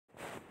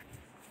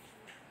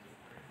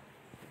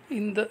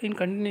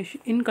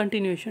In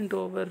continuation to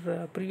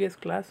our previous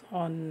class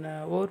on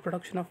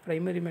overproduction of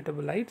primary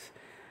metabolites,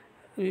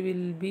 we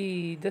will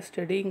be just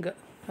studying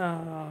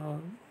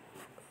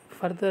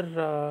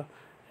further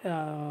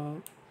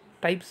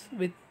types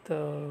with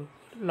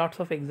lots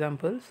of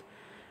examples.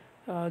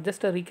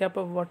 Just a recap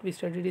of what we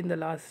studied in the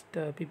last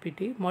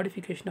PPT: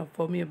 modification of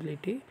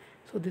permeability.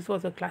 So this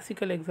was a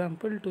classical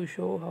example to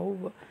show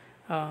how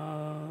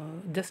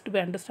just by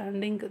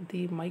understanding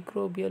the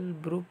microbial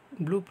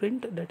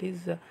blueprint, that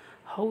is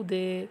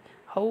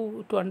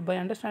by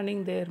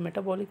understanding their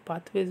metabolic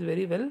pathways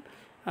very well,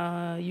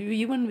 you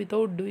even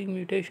without doing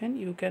mutation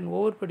you can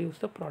overproduce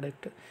the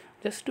product.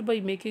 Just by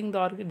making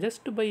the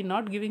just by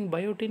not giving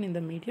biotin in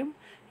the medium,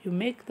 you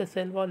make the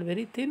cell wall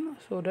very thin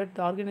so that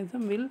the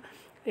organism will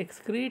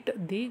excrete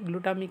the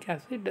glutamic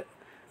acid,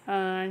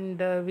 and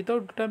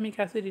without glutamic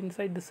acid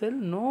inside the cell,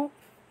 no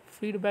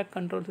feedback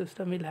control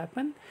system will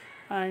happen.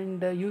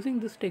 And using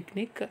this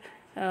technique,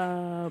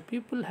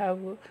 people have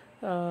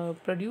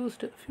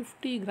produced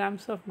 50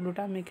 grams of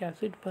glutamic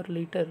acid per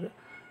liter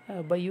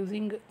by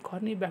using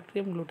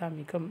Corynebacterium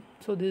glutamicum.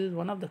 So this is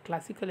one of the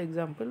classical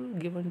example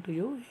given to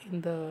you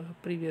in the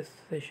previous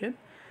session.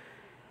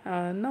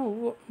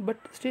 Now, but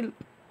still,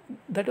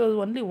 that was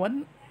only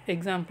one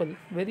example,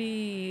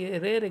 very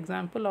rare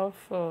example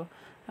of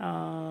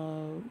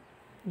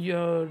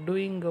you're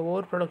doing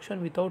overproduction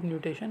without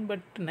mutation, but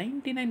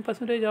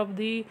 99% of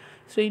the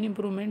strain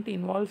improvement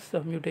involves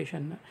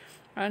mutation.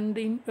 And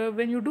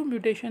when you do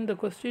mutation, the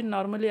question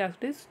normally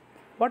asked is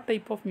what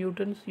type of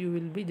mutants you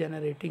will be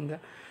generating.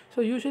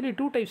 So usually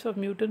two types of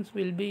mutants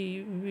will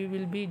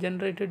be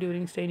generated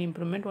during strain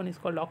improvement. One is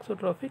called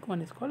auxotrophic,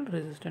 one is called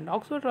resistant.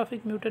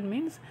 Auxotrophic mutant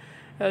means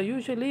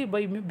usually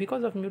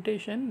because of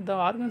mutation the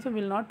organism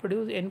will not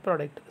produce end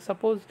product.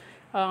 Suppose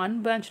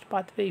unbranched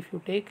pathway, if you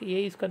take,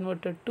 A is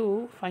converted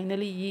to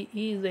finally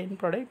E is the end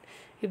product.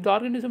 If the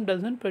organism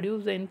doesn't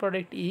produce the end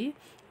product E,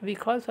 we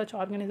call such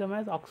organism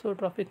as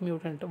auxotrophic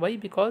mutant. Why?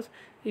 Because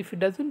if it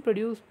doesn't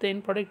produce the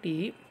end product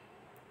E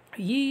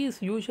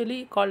is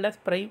usually called as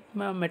primary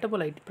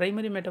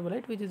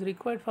metabolite, which is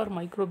required for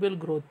microbial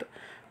growth.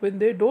 When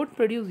they don't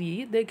produce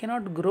E, they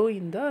cannot grow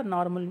in the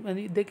normal,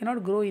 they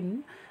cannot grow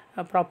in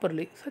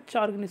properly. Such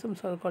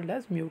organisms are called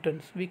as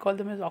mutants. We call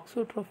them as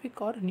auxotrophic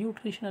or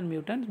nutritional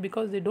mutants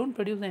because they don't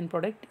produce the end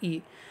product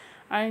E.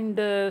 And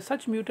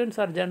such mutants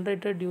are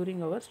generated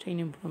during our strain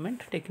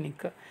improvement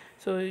technique.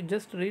 So you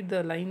just read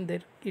the line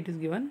that it is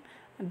given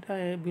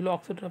below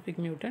auxotrophic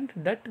mutant.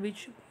 That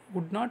which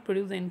would not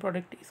produce the end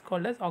product is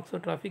called as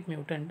auxotrophic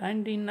mutant.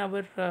 And in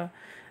our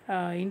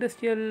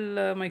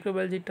industrial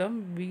microbiology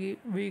term,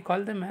 we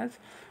call them as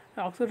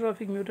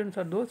auxotrophic mutants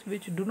are those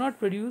which do not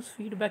produce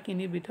feedback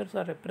inhibitors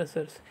or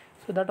repressors.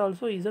 So that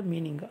also is a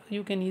meaning.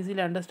 You can easily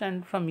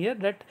understand from here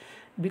that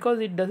because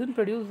it doesn't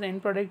produce the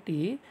end product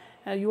E,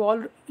 you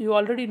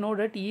already know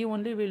that E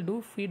only will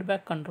do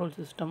feedback control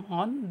system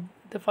on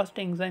the first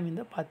enzyme in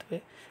the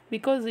pathway.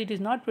 Because it is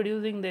not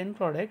producing the end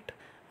product,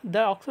 the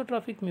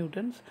auxotrophic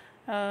mutants,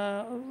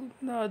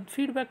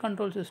 feedback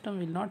control system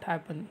will not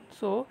happen.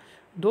 So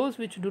those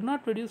which do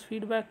not produce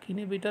feedback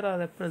inhibitor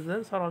or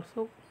repressors are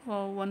also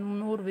one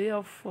more way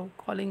of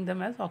calling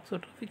them as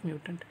auxotrophic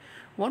mutant.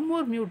 One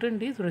more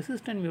mutant is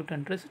resistant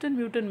mutant. Resistant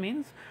mutant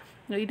means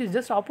it is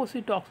just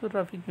opposite to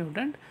auxotrophic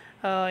mutant.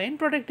 End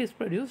product is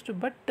produced,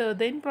 but the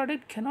end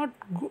product cannot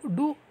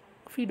do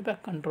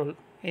feedback control.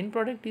 End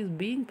product is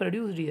being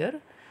produced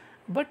here,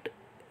 but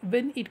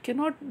when it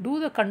cannot do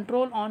the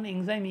control on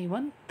enzyme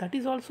E1, that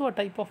is also a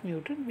type of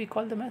mutant. We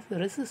call them as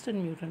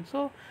resistant mutant.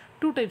 So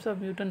two types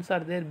of mutants are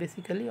there,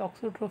 basically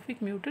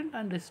auxotrophic mutant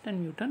and resistant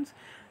mutants.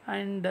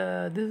 And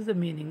this is the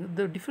meaning.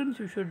 The difference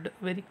you should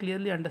very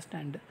clearly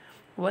understand.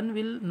 One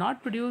will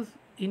not produce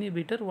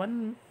inhibitor,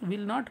 one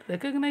will not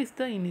recognize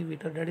the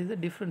inhibitor. That is the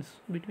difference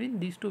between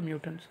these two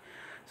mutants.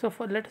 So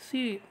let us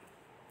see.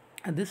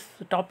 This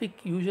topic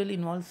usually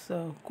involves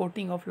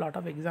quoting of lot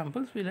of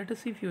examples. Let us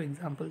see few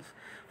examples.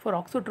 For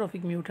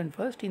auxotrophic mutant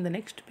first, in the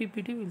next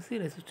PPT we will see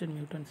resistant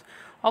mutants.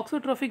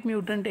 Auxotrophic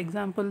mutant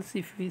examples,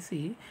 if we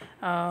see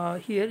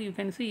here, you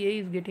can see A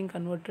is getting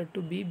converted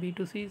to B, B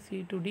to C,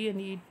 C to D,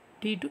 and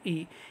T to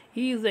E.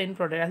 E is the end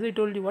product. As I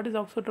told you, what is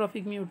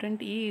auxotrophic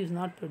mutant? E is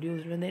not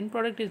produced. When the end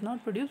product is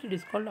not produced, it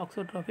is called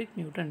auxotrophic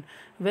mutant.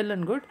 Well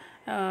and good.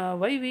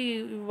 Why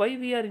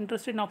we are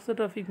interested in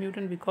auxotrophic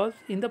mutant? Because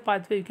in the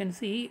pathway you can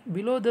see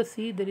below the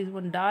C there is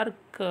one dark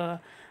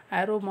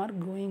arrow mark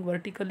going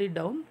vertically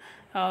down.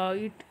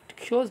 It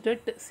shows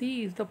that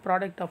C is the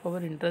product of our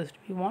interest.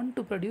 We want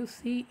to produce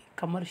C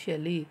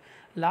commercially.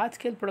 Large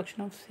scale production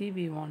of C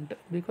we want,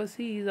 because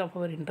C is of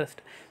our interest.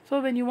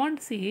 So when you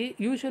want C,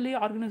 usually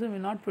organism will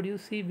not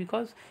produce C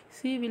because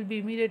C will be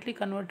immediately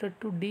converted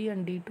to D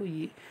and D to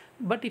E.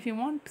 But if you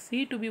want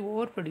C to be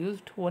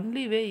overproduced,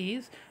 only way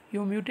is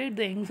you mutate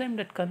the enzyme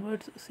that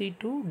converts C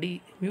to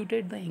D.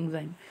 Mutate the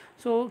enzyme.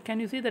 So can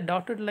you see the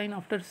dotted line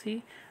after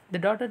C? The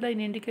dotted line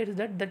indicates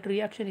that that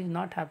reaction is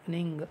not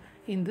happening.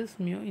 in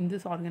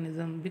this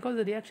organism, because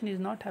the reaction is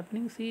not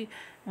happening. See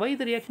why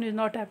the reaction is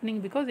not happening?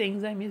 Because the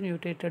enzyme is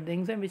mutated. The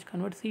enzyme which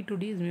converts C to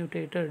D is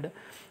mutated.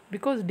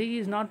 Because D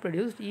is not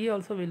produced, E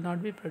also will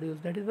not be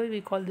produced. That is why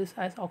we call this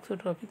as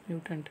oxotrophic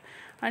mutant.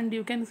 And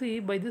you can see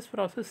by this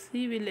process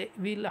C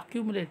will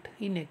accumulate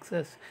in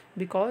excess,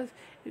 because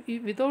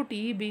without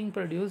E being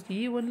produced,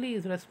 E only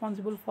is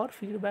responsible for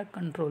feedback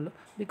control.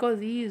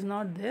 Because E is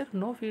not there,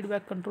 no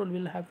feedback control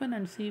will happen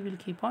and C will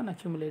keep on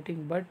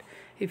accumulating. But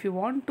if you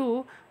want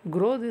to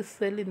grow this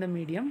cell in the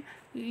medium,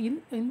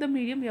 in the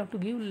medium you have to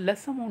give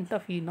less amount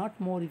of E, not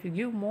more. If you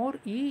give more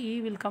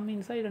E will come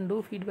inside and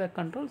do feedback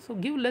control. So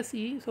give less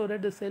E so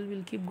that the cell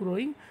will keep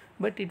growing,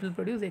 but it will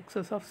produce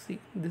excess of C.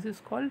 This is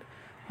called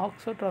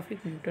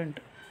oxotrophic mutant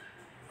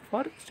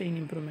for strain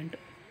improvement.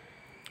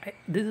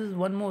 This is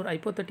one more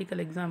hypothetical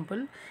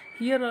example.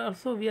 Here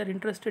also we are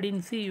interested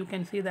in C. You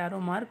can see the arrow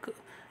mark,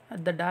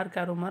 the dark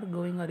arrow mark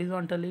going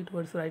horizontally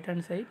towards right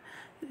hand side.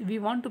 We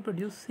want to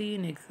produce C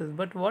in excess,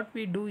 but what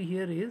we do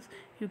here is,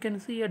 you can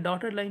see a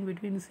dotted line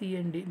between C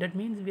and D. That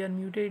means we are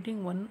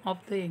mutating one of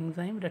the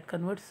enzyme that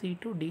converts C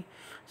to D.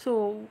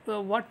 So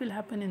what will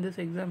happen in this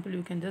example?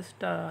 You can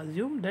just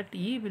assume that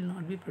E will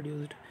not be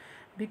produced.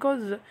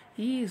 Because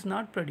E is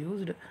not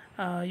produced,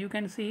 you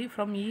can see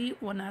from E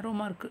one arrow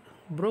mark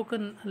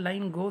broken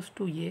line goes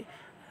to A,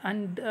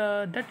 and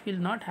that will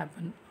not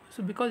happen.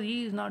 So because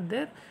E is not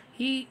there,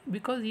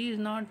 because E is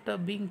not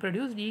being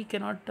produced, E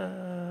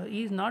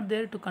is not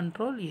there to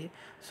control A.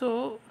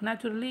 So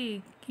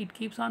naturally it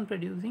keeps on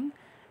producing,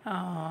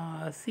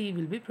 C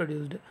will be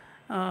produced.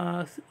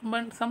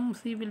 But some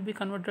C will be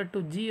converted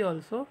to G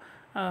also,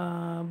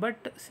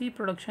 but C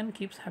production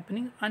keeps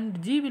happening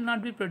and G will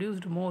not be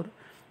produced more.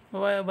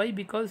 Why?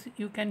 Because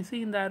you can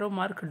see in the arrow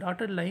mark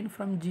dotted line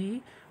from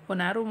G, one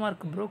arrow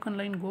mark broken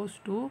line goes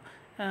to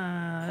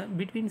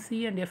between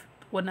C and F.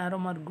 One arrow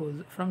mark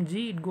goes from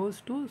G, it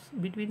goes to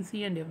between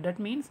C and F. That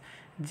means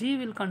G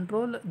will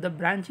control the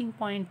branching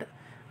point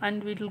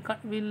and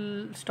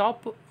will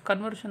stop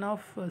conversion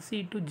of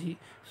C to G.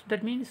 So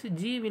that means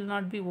G will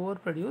not be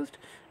overproduced.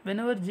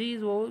 Whenever G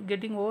is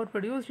getting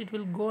overproduced, it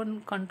will go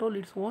and control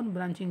its own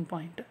branching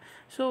point.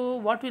 So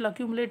what will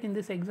accumulate in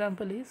this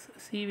example is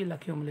C will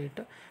accumulate.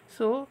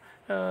 So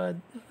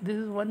this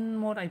is one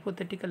more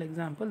hypothetical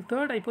example.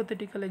 Third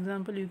hypothetical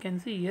example you can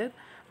see here.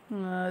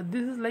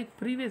 This is like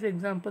previous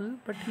example,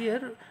 but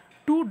here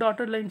two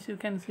dotted lines you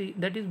can see,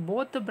 that is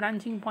both the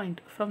branching point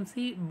from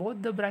C,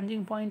 both the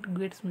branching point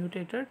gets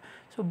mutated.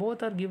 So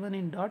both are given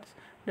in dots.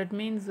 That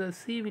means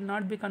C will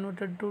not be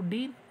converted to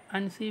D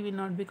and C will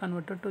not be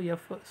converted to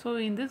F. So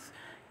in this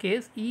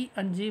case E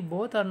and G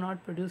both are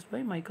not produced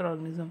by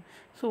microorganism.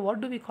 So what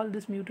do we call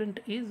this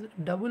mutant is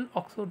double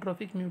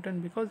oxotrophic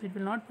mutant, because it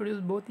will not produce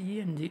both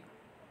E and G.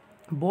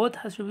 Both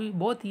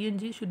E and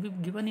G should be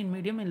given in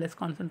medium in less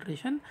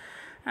concentration,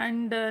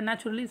 and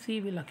naturally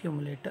C will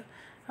accumulate.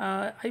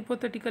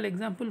 Hypothetical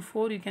example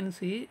 4, you can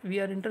see we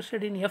are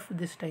interested in F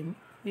this time.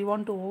 We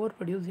want to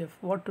overproduce F.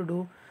 What to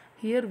do?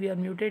 Here we are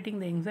mutating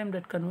the enzyme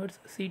that converts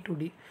C to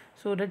D,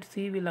 so that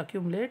C will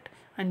accumulate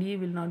and E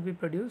will not be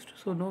produced,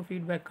 so no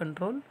feedback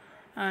control.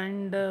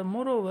 And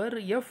moreover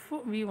F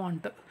we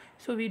want,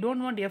 so we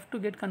don't want F to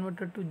get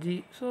converted to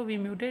G, so we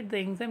mutate the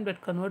enzyme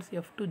that converts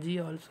F to G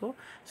also.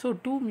 So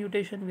two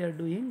mutation we are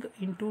doing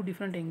in two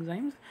different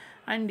enzymes,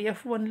 and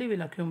F only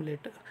will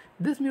accumulate.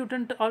 This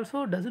mutant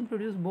also doesn't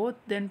produce both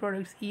the end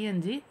products E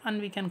and G, and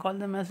we can call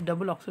them as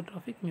double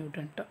oxotrophic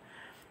mutant.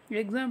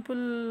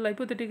 Example,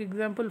 hypothetical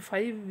example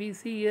 5, we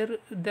see here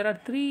there are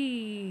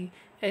three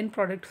end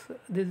products.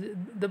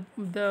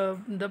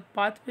 The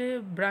pathway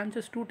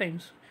branches two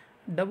times.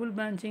 Double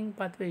branching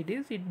pathway it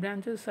is. It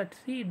branches at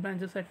C, it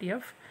branches at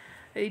F.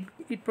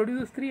 It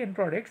produces three end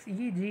products,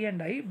 E, G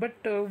and I, but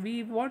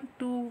we want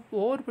to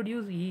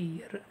overproduce E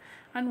here.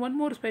 And one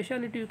more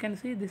speciality you can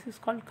see, this is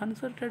called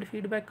concerted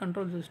feedback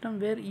control system,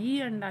 where E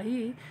and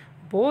I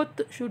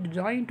both should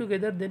join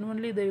together, then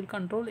only they will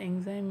control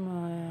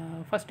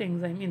enzyme, first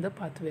enzyme in the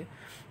pathway.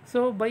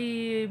 So by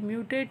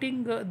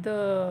mutating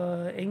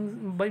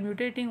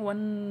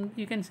one,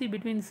 you can see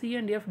between C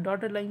and F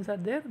dotted lines are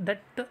there,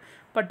 that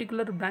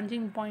particular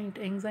branching point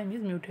enzyme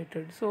is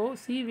mutated, so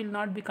C will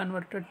not be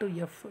converted to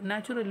F.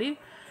 Naturally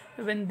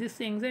when this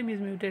enzyme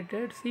is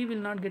mutated, C will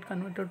not get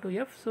converted to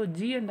F, so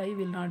G and I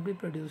will not be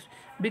produced.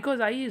 Because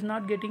I is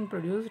not getting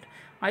produced,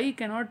 I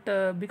cannot,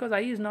 because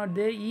I is not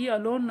there, E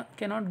alone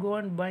cannot go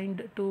and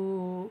bind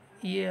to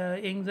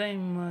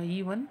enzyme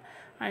E1,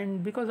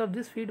 and because of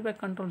this feedback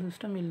control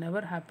system will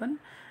never happen.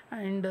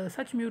 And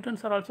such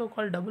mutants are also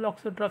called double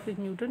oxotrophic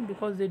mutant,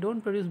 because they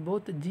don't produce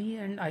both G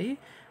and I,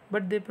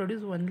 but they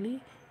produce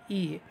only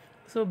E.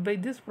 So by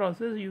this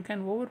process you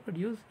can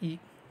overproduce E.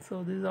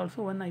 So this is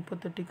also one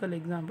hypothetical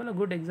example, a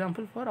good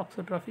example for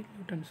oxotrophic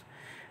mutants.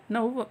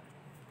 Now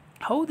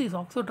how these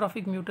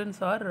oxotrophic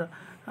mutants are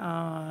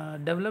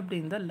developed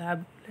in the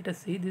lab, let us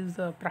see. This is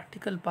a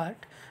practical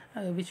part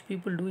which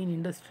people do in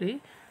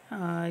industry.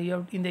 You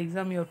have, in the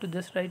exam you have to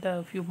just write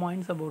a few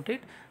points about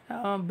it.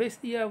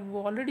 Basically you have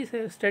already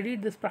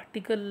studied this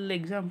practical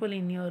example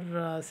in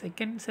your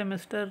second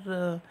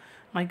semester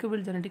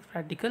microbial genetics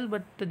practical,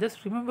 but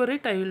just remember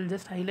it. I will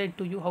just highlight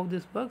to you how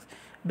this works.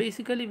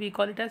 Basically we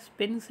call it as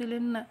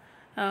penicillin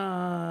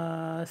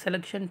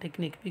selection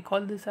technique. We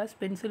call this as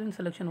penicillin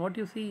selection. What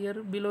you see here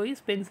below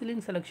is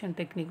penicillin selection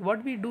technique.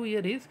 What we do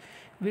here is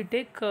we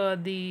take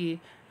the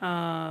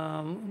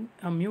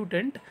a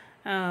mutant,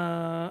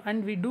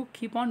 and we do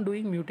keep on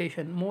doing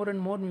mutation. More and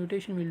more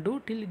mutation will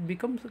do till it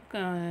becomes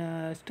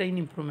strain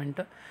improvement.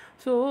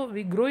 So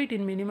we grow it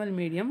in minimal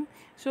medium.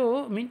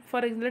 So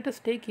let us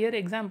take here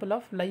example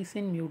of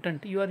lysine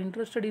mutant. You are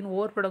interested in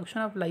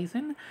overproduction of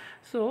lysine.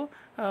 So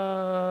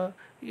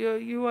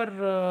you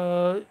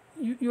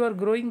are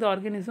growing the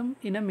organism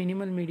in a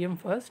minimal medium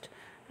first,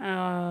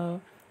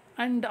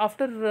 and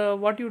after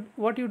what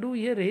you do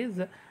here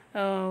is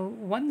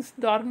once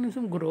the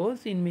organism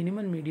grows in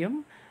minimal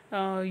medium,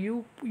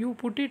 you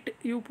put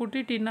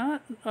it in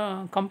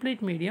a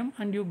complete medium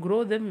and you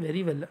grow them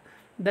very well.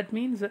 That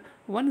means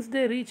once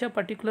they reach a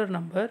particular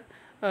number,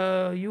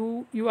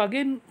 you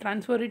again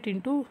transfer it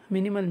into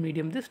minimal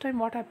medium. This time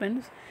what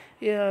happens,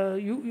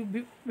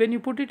 when you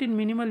put it in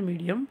minimal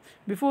medium,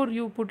 before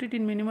you put it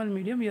in minimal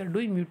medium you are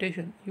doing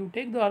mutation. You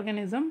take the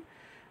organism,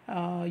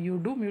 you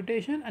do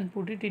mutation and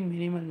put it in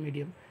minimal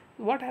medium.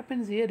 What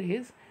happens here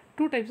is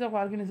two types of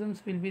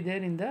organisms will be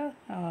there in the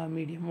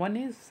medium. One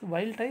is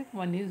wild type,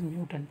 one is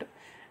mutant.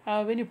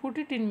 When you put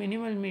it in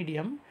minimal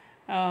medium,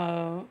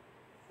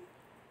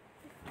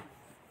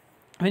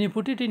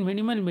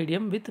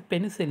 with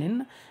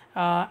penicillin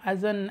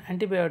as an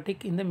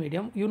antibiotic in the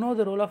medium, you know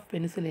the role of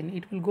penicillin.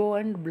 It will go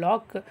and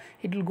block,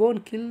 it will go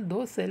and kill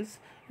those cells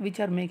which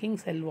are making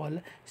cell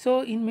wall.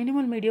 So in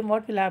minimal medium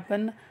what will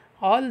happen,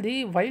 all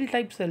the wild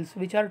type cells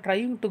which are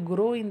trying to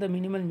grow in the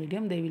minimal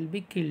medium, they will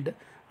be killed,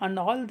 and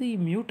all the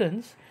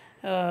mutants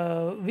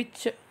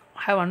which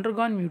have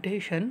undergone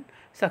mutation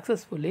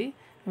successfully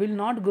will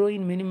not grow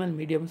in minimal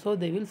medium, so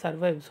they will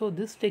survive. So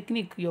this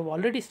technique you have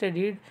already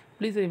studied.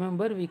 Please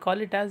remember, we call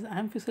it as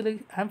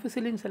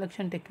ampicillin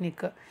selection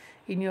technique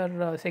in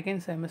your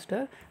second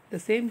semester. The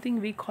same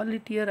thing we call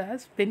it here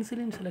as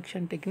penicillin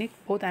selection technique.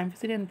 Both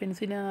ampicillin and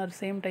penicillin are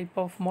same type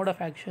of mode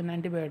of action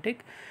antibiotic.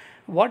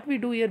 What we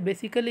do here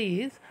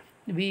basically is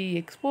we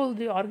expose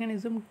the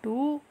organism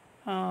to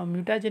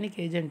mutagenic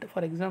agent,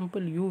 for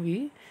example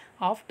UV.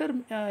 After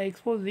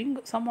exposing,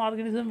 some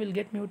organism will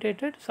get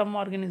mutated, some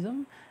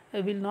organism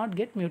will not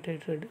get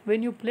mutated.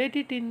 When you put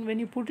it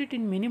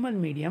in minimal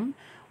medium,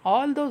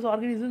 all those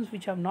organisms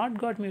which have not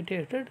got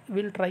mutated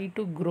will try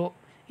to grow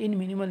in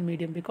minimal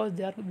medium, because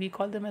we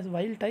call them as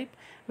wild type.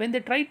 When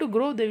they try to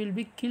grow, they will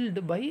be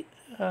killed by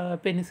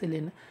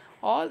penicillin.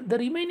 All the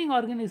remaining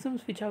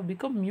organisms which have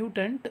become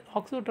mutant,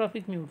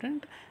 auxotrophic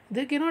mutant,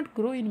 they cannot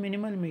grow in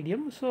minimal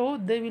medium, so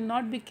they will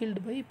not be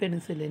killed by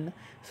penicillin.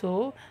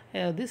 So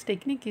this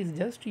technique is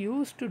just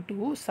used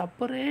to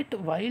separate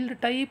wild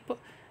type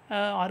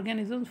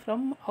organisms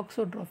from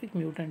auxotrophic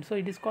mutant. So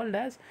it is called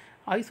as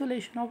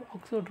isolation of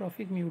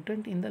auxotrophic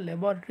mutant in the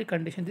laboratory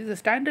condition. This is a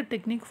standard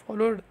technique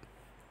followed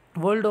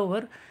world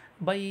over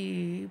by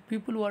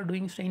people who are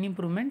doing strain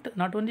improvement.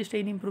 Not only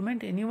strain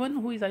improvement, anyone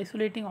who is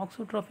isolating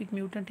auxotrophic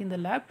mutant in the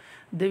lab,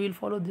 they will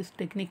follow this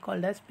technique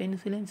called as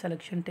penicillin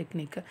selection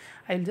technique.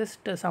 I will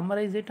just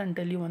summarize it and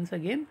tell you once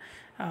again.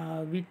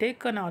 We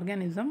take an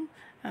organism,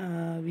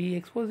 we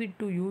expose it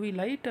to UV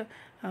light,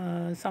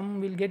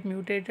 some will get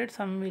mutated,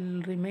 some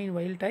will remain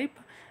wild type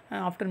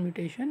after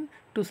mutation.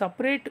 To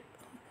separate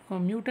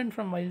mutant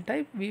from wild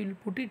type, we will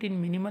put it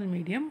in minimal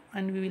medium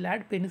and we will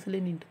add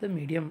penicillin into the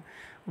medium.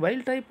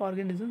 Wild type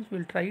organisms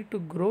will try to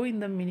grow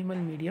in the minimal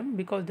medium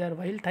because they are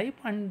wild type,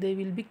 and they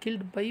will be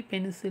killed by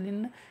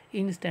penicillin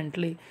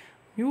instantly.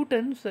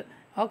 Mutants,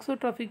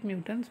 auxotrophic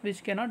mutants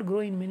which cannot grow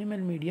in minimal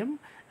medium,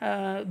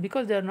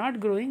 because they are not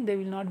growing, they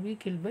will not be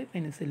killed by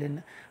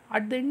penicillin.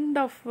 At the end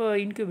of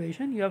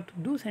incubation, you have to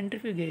do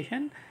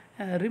centrifugation,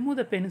 remove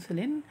the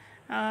penicillin.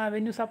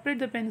 When you separate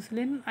the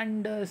penicillin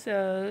and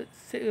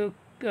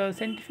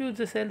centrifuge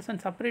the cells and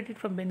separate it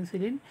from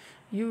penicillin,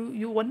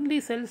 you only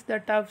cells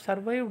that have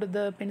survived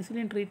the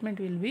penicillin treatment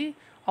will be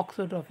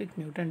auxotrophic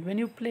mutant. When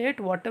you plate,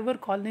 whatever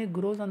colony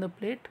grows on the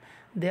plate,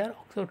 they are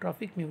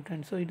auxotrophic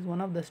mutant. So it is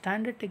one of the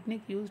standard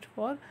technique used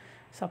for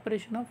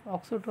separation of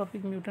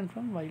auxotrophic mutant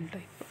from wild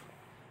type.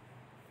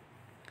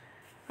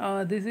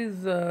 This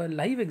is a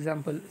live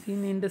example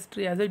in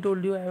industry. As I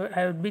told you, I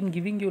have been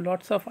giving you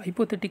lots of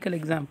hypothetical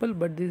example,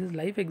 but this is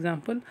live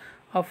example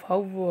of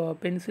how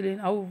penicillin,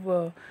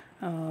 how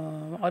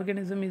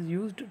organism is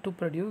used to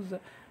produce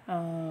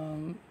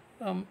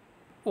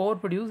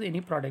overproduce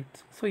any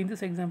products. So in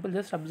this example,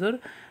 just observe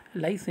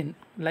lysine.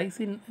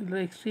 Lysine, the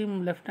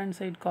extreme left hand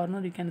side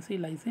corner, you can see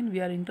lysine. We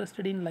are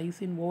interested in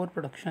lysine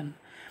overproduction.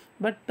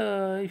 But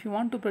if you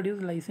want to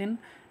produce lysine,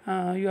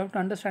 you have to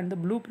understand the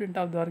blueprint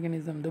of the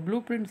organism. The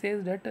blueprint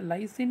says that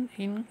lysine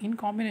in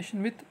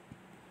combination with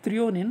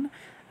threonine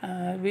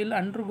will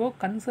undergo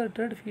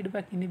concerted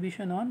feedback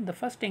inhibition on the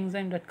first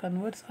enzyme that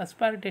converts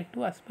aspartate to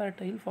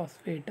aspartyl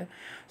phosphate.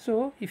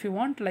 So if you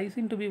want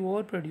lysine to be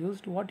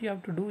overproduced, what you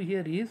have to do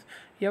here is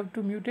you have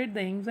to mutate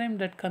the enzyme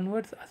that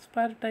converts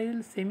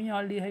aspartyl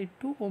semialdehyde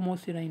to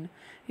homoserine.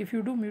 If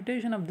you do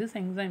mutation of this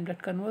enzyme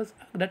that converts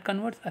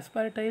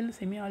aspartyl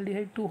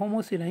semialdehyde to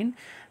homoserine,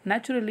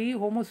 naturally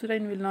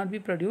homoserine will not be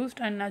produced,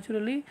 and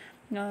naturally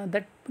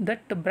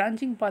that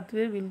branching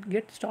pathway will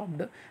get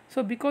stopped.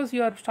 So because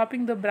you are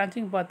stopping the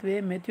branching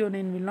pathway,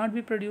 methionine will not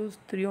be produced,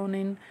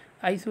 threonine,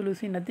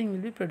 isoleucine, nothing will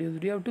be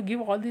produced. You have to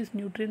give all these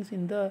nutrients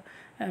in the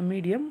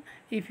medium.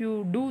 If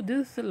you do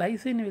this,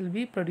 lysine will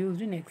be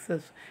produced in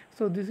excess.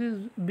 So this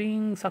is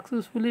being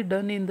successfully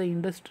done in the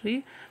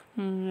industry.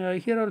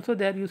 Here also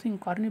they are using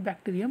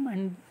corynebacterium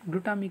and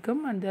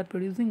glutamicum, and they are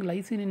producing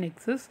lysine in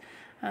excess.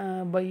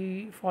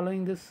 By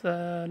following this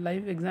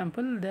live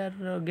example, they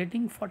are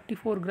getting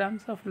 44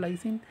 grams of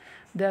lysine.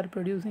 They are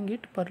producing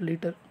it per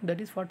liter. That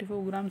is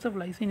 44 grams of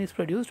lysine is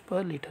produced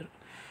per liter.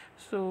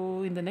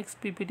 So in the next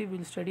PPT we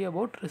will study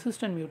about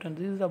resistant mutant.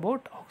 This is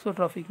about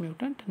auxotrophic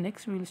mutant.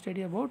 Next we will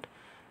study about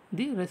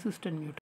the resistant mutant.